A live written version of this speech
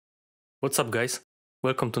What's up guys,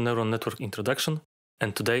 welcome to Neuron Network Introduction,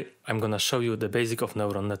 and today I'm gonna show you the basic of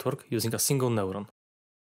neuron network using a single neuron.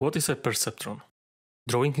 What is a perceptron?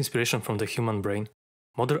 Drawing inspiration from the human brain,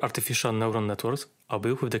 modern artificial neuron networks are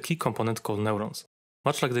built with the key component called neurons,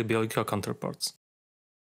 much like their biological counterparts.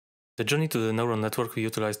 The journey to the neuron network we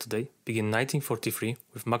utilize today began in 1943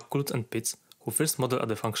 with McCulloch and Pitts, who first modeled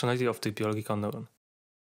the functionality of the biological neuron.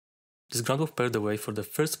 This groundwork paved the way for the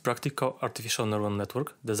first practical artificial neuron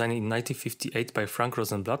network designed in 1958 by Frank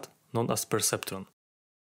Rosenblatt, known as Perceptron.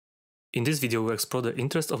 In this video we explore the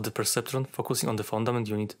interest of the perceptron focusing on the fundament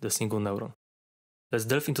unit, the single neuron. Let's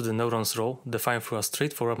delve into the neuron's role defined through a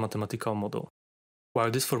straightforward mathematical model.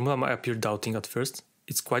 While this formula might appear doubting at first,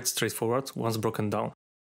 it's quite straightforward once broken down.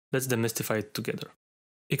 Let's demystify it together.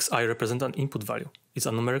 Xi represents an input value. It's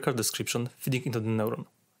a numerical description feeding into the neuron.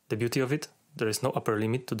 The beauty of it? There is no upper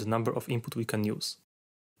limit to the number of input we can use.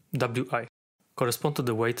 Wi corresponds to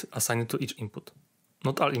the weight assigned to each input.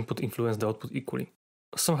 Not all input influence the output equally.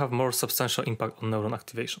 Some have more substantial impact on neuron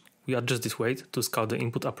activation. We adjust this weight to scale the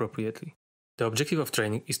input appropriately. The objective of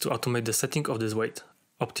training is to automate the setting of this weight,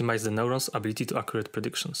 optimize the neuron's ability to accurate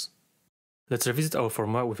predictions. Let's revisit our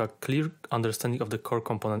formula with a clear understanding of the core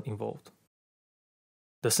component involved.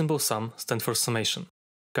 The symbol sum stands for summation,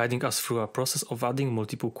 guiding us through a process of adding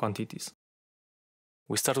multiple quantities.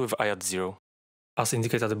 We start with I at 0, as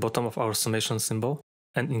indicated at the bottom of our summation symbol,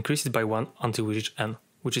 and increase it by 1 until we reach n,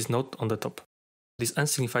 which is noted on the top. This n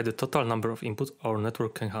signifies the total number of inputs our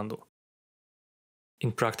network can handle.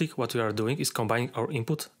 In practice, what we are doing is combining our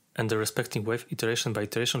input and the respective wave iteration by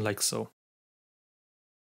iteration like so.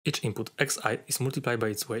 Each input, xi, is multiplied by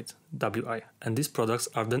its weight, wi, and these products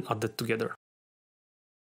are then added together.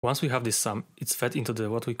 Once we have this sum, it's fed into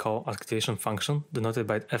what we call activation function, denoted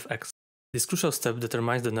by fx. This crucial step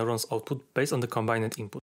determines the neuron's output based on the combined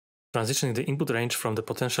input, transitioning the input range from the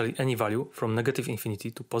potentially any value from negative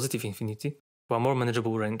infinity to positive infinity to a more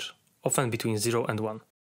manageable range, often between 0 and 1.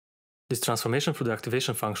 This transformation through the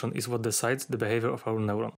activation function is what decides the behavior of our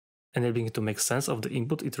neuron, enabling it to make sense of the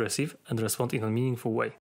input it receives and respond in a meaningful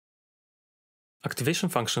way. Activation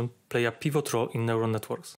functions play a pivot role in neural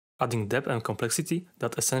networks, adding depth and complexity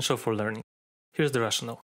that are essential for learning. Here's the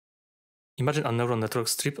rationale. Imagine a neural network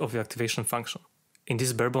stripped of the activation function. In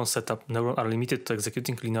this bare-bones setup, neurons are limited to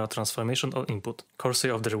executing linear transformation on input, courtesy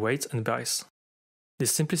of their weights and bias.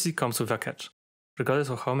 This simplicity comes with a catch. Regardless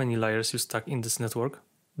of how many layers you stack in this network,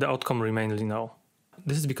 the outcome remains linear.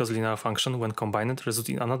 This is because linear function, when combined, result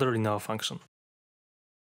in another linear function.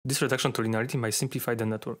 This reduction to linearity might simplify the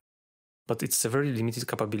network, but its severely limited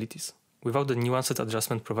capabilities. Without the nuanced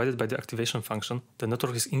adjustment provided by the activation function, the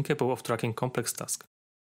network is incapable of tracking complex tasks.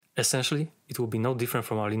 Essentially, it will be no different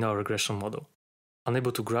from a linear regression model,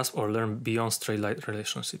 unable to grasp or learn beyond straight-line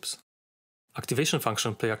relationships. Activation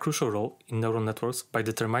functions play a crucial role in neural networks by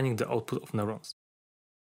determining the output of neurons.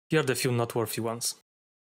 Here are the few noteworthy ones.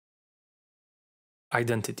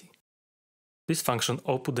 Identity. This function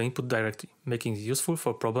outputs the input directly, making it useful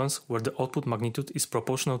for problems where the output magnitude is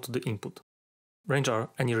proportional to the input. Range are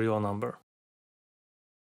any real number.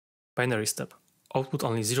 Binary step. Output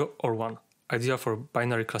only 0 or 1. Ideal for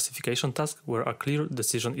binary classification tasks where a clear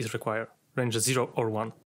decision is required. Range 0 or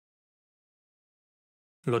 1.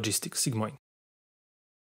 Logistic sigmoid.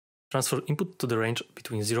 Transfer input to the range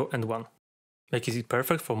between 0 and 1. Making it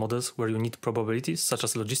perfect for models where you need probabilities such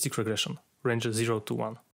as logistic regression. Range 0 to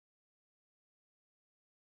 1.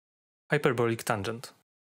 Hyperbolic tangent.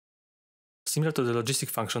 Similar to the logistic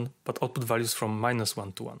function, but output values from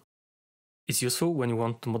 -1 to 1. It's useful when you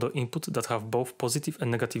want to model input that have both positive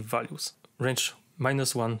and negative values. Range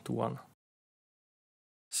 -1 to 1.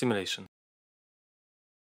 Simulation.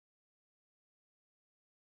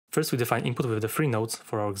 First we define input with the 3 nodes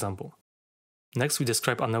for our example. Next we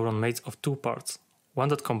describe a neuron made of 2 parts, one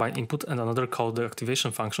that combines input and another called the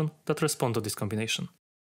activation function that responds to this combination.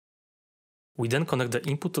 We then connect the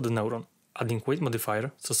input to the neuron, adding weight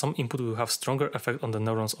modifier so some input will have stronger effect on the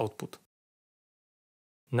neuron's output.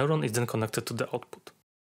 Neuron is then connected to the output.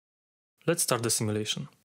 Let's start the simulation.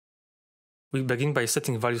 We begin by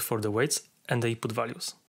setting values for the weights and the input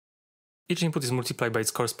values. Each input is multiplied by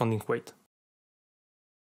its corresponding weight.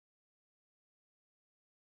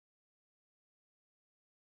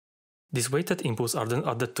 These weighted inputs are then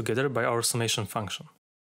added together by our summation function.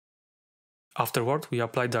 Afterward, we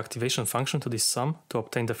apply the activation function to this sum to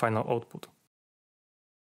obtain the final output.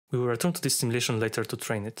 We will return to this simulation later to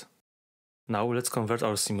train it. Now let's convert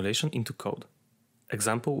our simulation into code.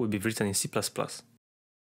 Example will be written in C++.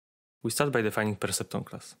 We start by defining Perceptron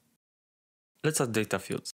class. Let's add data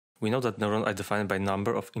fields. We know that neurons are defined by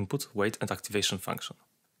number of inputs, weight, and activation function.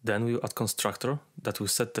 Then we will add constructor that will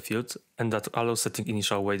set the fields and that allows setting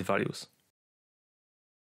initial weight values.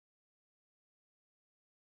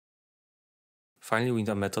 Finally, we need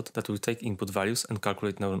a method that will take input values and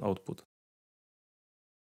calculate neuron output.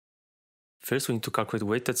 First, we need to calculate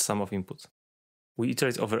weighted sum of inputs. We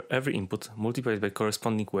iterate over every input, multiply it by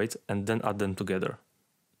corresponding weight, and then add them together.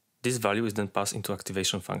 This value is then passed into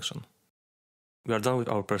activation function. We are done with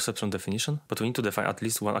our perceptron definition, but we need to define at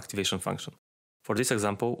least one activation function. For this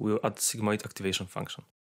example, we will add sigmoid activation function.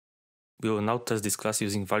 We will now test this class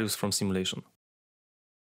using values from simulation.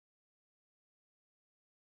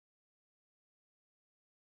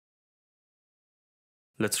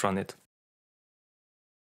 Let's run it.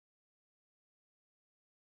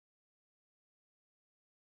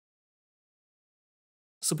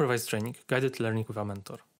 Supervised training, guided learning with a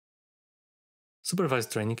mentor.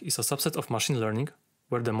 Supervised training is a subset of machine learning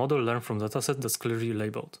where the model learns from dataset that's clearly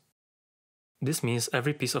labeled. This means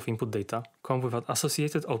every piece of input data comes with an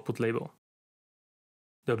associated output label.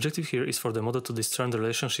 The objective here is for the model to discern the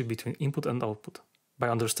relationship between input and output. By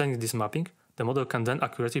understanding this mapping, the model can then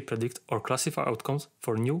accurately predict or classify outcomes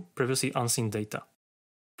for new, previously unseen data.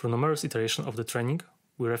 Through numerous iterations of the training,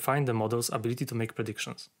 we refine the model's ability to make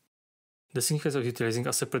predictions. The significance of utilizing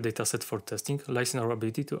a separate dataset for testing lies in our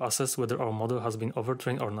ability to assess whether our model has been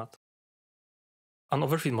overtrained or not. An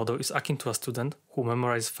overfit model is akin to a student who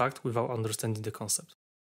memorizes facts without understanding the concept,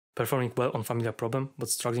 performing well on familiar problems but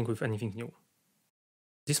struggling with anything new.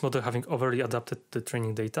 This model, having overly adapted the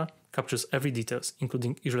training data, captures every detail,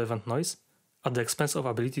 including irrelevant noise, at the expense of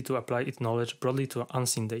ability to apply its knowledge broadly to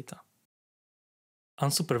unseen data.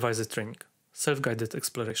 Unsupervised training, self-guided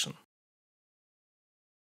exploration.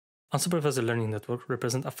 Unsupervised learning network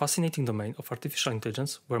represent a fascinating domain of artificial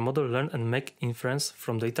intelligence where models learn and make inference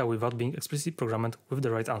from data without being explicitly programmed with the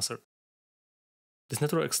right answer. This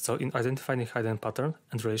network excels in identifying hidden patterns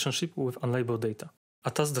and relationships with unlabeled data,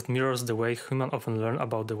 a task that mirrors the way humans often learn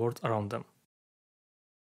about the world around them.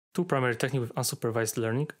 Two primary techniques with unsupervised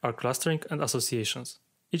learning are clustering and associations,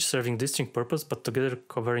 each serving distinct purpose but together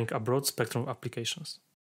covering a broad spectrum of applications.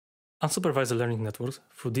 Unsupervised learning networks,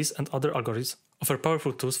 through these and other algorithms, offer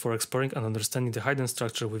powerful tools for exploring and understanding the hidden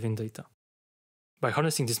structure within data. By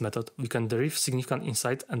harnessing this method, we can derive significant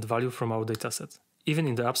insight and value from our dataset, even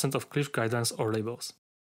in the absence of clear guidance or labels.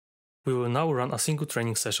 We will now run a single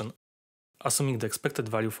training session, assuming the expected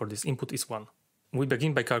value for this input is 1. We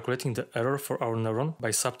begin by calculating the error for our neuron by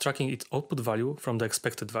subtracting its output value from the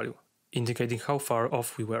expected value, indicating how far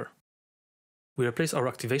off we were. We replace our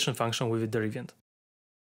activation function with a derivant,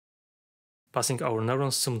 passing our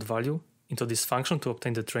neuron's summed value into this function to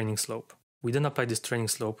obtain the training slope. We then apply this training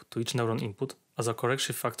slope to each neuron input as a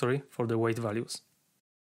correction factory for the weight values.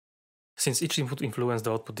 Since each input influences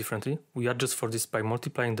the output differently, we adjust for this by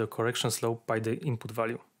multiplying the correction slope by the input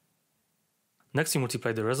value. Next, we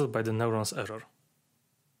multiply the result by the neuron's error.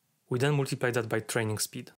 We then multiply that by training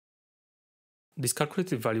speed. This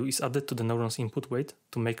calculated value is added to the neuron's input weight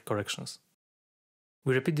to make corrections.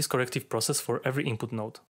 We repeat this corrective process for every input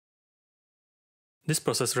node. This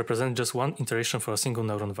process represents just one iteration for a single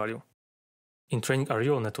neuron value. In training a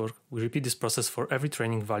real network, we repeat this process for every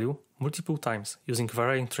training value multiple times using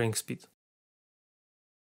varying training speed.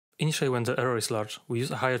 Initially, when the error is large, we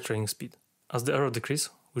use a higher training speed. As the error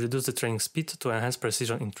decreases, we reduce the training speed to enhance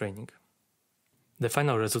precision in training. The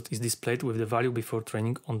final result is displayed with the value before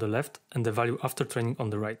training on the left and the value after training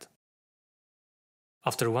on the right.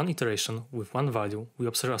 After one iteration with one value, we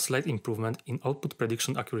observe a slight improvement in output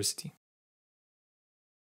prediction accuracy.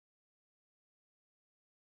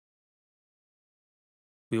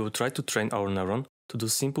 We will try to train our neuron to do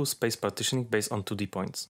simple space partitioning based on 2D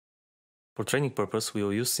points. For training purpose, we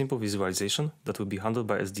will use simple visualization that will be handled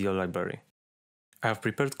by SDL library. I have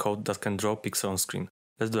prepared code that can draw pixels on screen.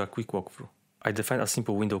 Let's do a quick walkthrough. I define a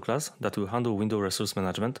simple window class that will handle window resource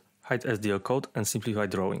management, hide SDL code, and simplify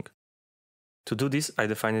drawing. To do this, I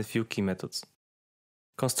define a few key methods.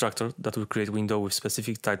 Constructor that will create window with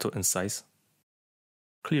specific title and size.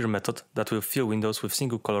 Clear method that will fill windows with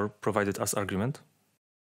single color provided as argument.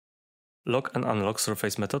 Lock and unlock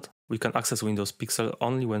surface method, we can access Windows pixel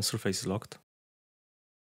only when surface is locked.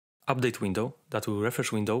 Update window that will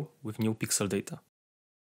refresh window with new pixel data.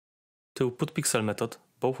 To put pixel method,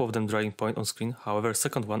 both of them drawing point on screen, however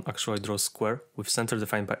second one actually draws square with center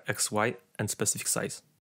defined by x, y and specific size.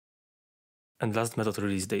 And last method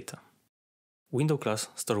release data. Window class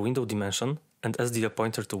store window dimension and SDL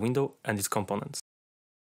pointer to window and its components.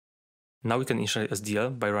 Now we can initialize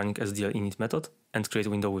SDL by running SDL init method and create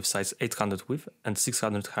window with size 800 width and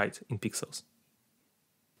 600 height in pixels.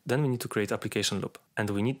 Then we need to create application loop, and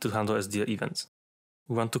we need to handle SDL events.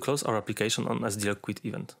 We want to close our application on SDL quit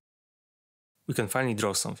event. We can finally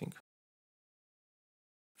draw something.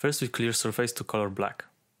 First we clear surface to color black.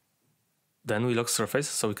 Then we lock surface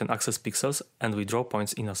so we can access pixels and we draw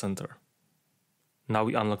points in a center. Now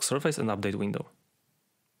we unlock surface and update window.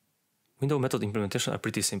 Window method implementation are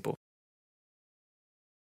pretty simple.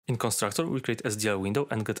 In constructor we create SDL window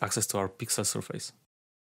and get access to our pixel surface.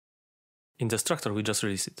 In destructor we just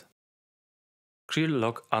release it. Clear,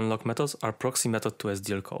 lock, unlock methods are proxy method to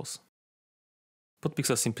SDL calls.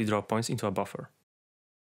 PutPixel simply draw points into a buffer.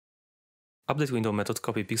 Update window method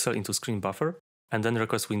copy pixel into screen buffer and then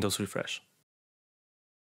request Windows refresh.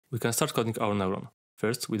 We can start coding our neuron.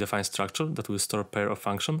 First, we define structure that will store pair of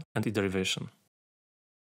function and its derivation.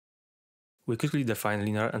 We quickly define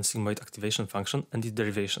linear and sigmoid activation function and its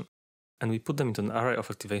derivation, and we put them into an array of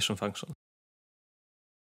activation functions.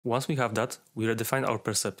 Once we have that, we redefine our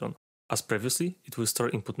perceptron. As previously, it will store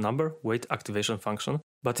input number, weight, activation function,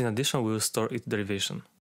 but in addition we will store its derivation.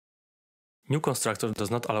 New constructor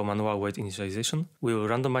does not allow manual weight initialization, we will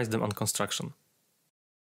randomize them on construction.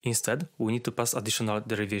 Instead, we need to pass additional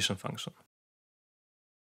derivation function.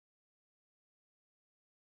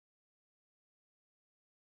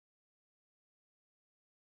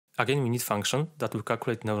 Again, we need function that will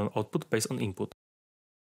calculate neuron output based on input.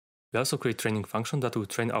 We also create training function that will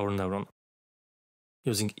train our neuron,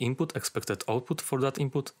 using input, expected output for that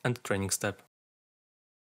input, and training step.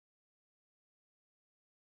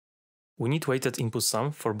 We need weighted input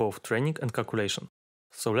sum for both training and calculation,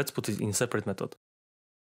 so let's put it in a separate method.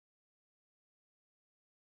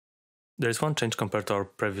 There is one change compared to our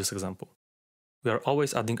previous example. We are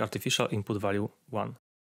always adding artificial input value 1.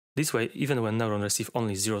 This way, even when neuron receives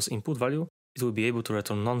only zero's input value, it will be able to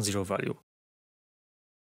return non-zero value.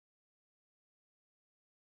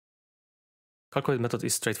 Calculate method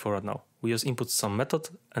is straightforward now. We use input sum method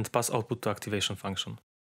and pass output to activation function.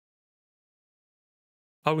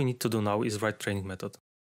 All we need to do now is write training method.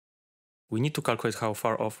 We need to calculate how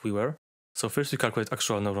far off we were, so first we calculate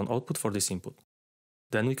actual neuron output for this input.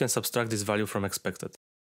 Then we can subtract this value from expected.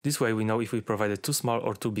 This way we know if we provided too small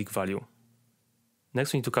or too big value.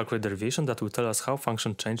 Next we need to calculate derivation that will tell us how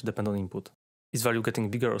function change depend on input. Is value getting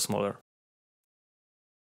bigger or smaller?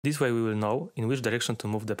 This way we will know in which direction to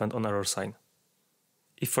move depend on error sign.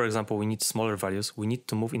 If for example we need smaller values, we need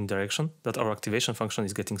to move in direction that our activation function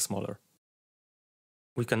is getting smaller.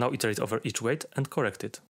 We can now iterate over each weight and correct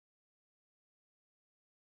it.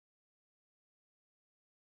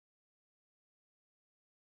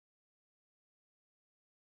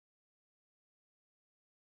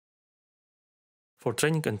 For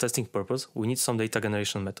training and testing purpose, we need some data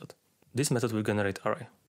generation method. This method will generate array.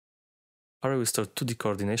 Array will store 2D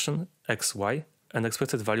coordination, x, y, and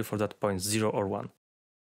expected value for that point 0 or 1.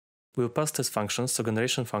 We will pass test functions, so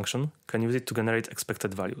generation function can use it to generate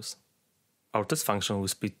expected values. Our test function will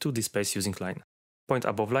split 2D space using line. Point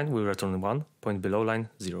above line will return 1, point below line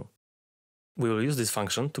 0. We will use this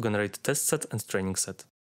function to generate test set and training set.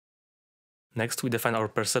 Next, we define our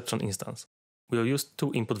Perceptron instance. We will use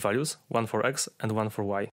 2 input values, one for x and one for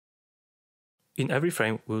y. In every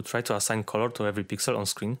frame, we will try to assign color to every pixel on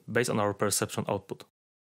screen based on our Perceptron output.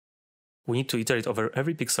 We need to iterate over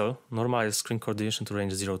every pixel, normalize screen coordination to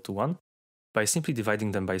range 0 to 1, by simply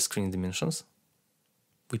dividing them by screen dimensions.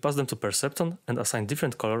 We pass them to Perceptron and assign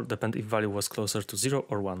different color depending if value was closer to 0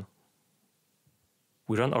 or 1.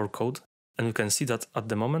 We run our code, and we can see that at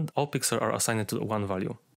the moment all pixels are assigned to 1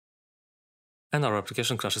 value. And our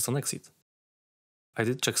application crashes on exit. I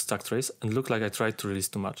did check stack trace and looked like I tried to release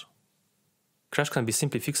too much. Crash can be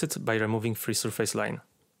simply fixed by removing free surface line.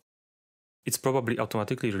 It's probably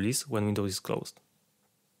automatically released when Windows is closed.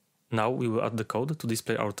 Now we will add the code to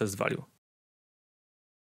display our test value.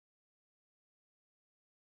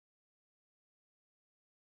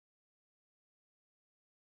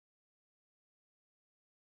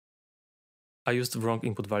 I used wrong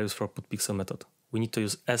input values for putPixel method. We need to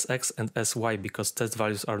use sx and sy because test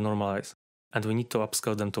values are normalized, and we need to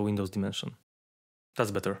upscale them to Windows dimension.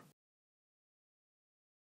 That's better.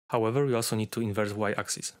 However, we also need to invert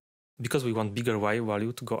y-axis, because we want bigger y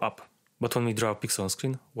value to go up, but when we draw a pixel on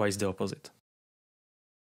screen, y is the opposite.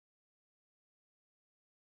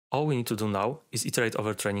 All we need to do now is iterate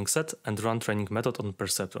over training set and run training method on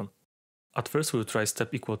Perceptron. At first we will try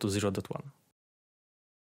step equal to 0.1.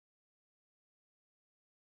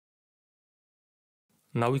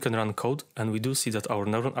 Now we can run code and we do see that our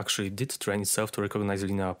neuron actually did train itself to recognize a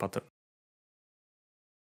linear pattern.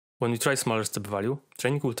 When we try smaller step value,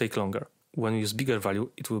 training will take longer. When we use bigger value,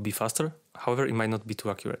 it will be faster, however it might not be too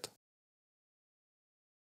accurate.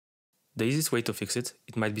 The easiest way to fix it,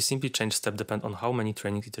 might be simply change step depend on how many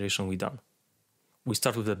training iterations we done. We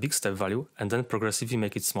start with a big step value and then progressively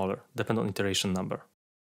make it smaller, depending on iteration number.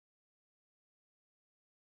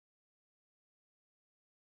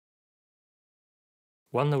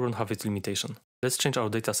 One neuron has its limitation. Let's change our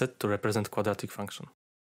dataset to represent quadratic function.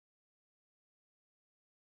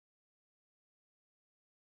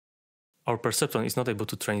 Our perceptron is not able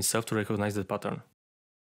to train itself to recognize the pattern.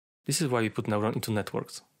 This is why we put neuron into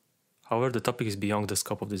networks. However, the topic is beyond the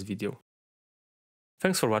scope of this video.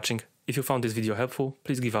 Thanks for watching. If you found this video helpful,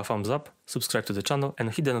 please give a thumbs up, subscribe to the channel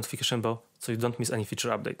and hit the notification bell so you don't miss any future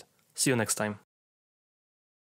update. See you next time.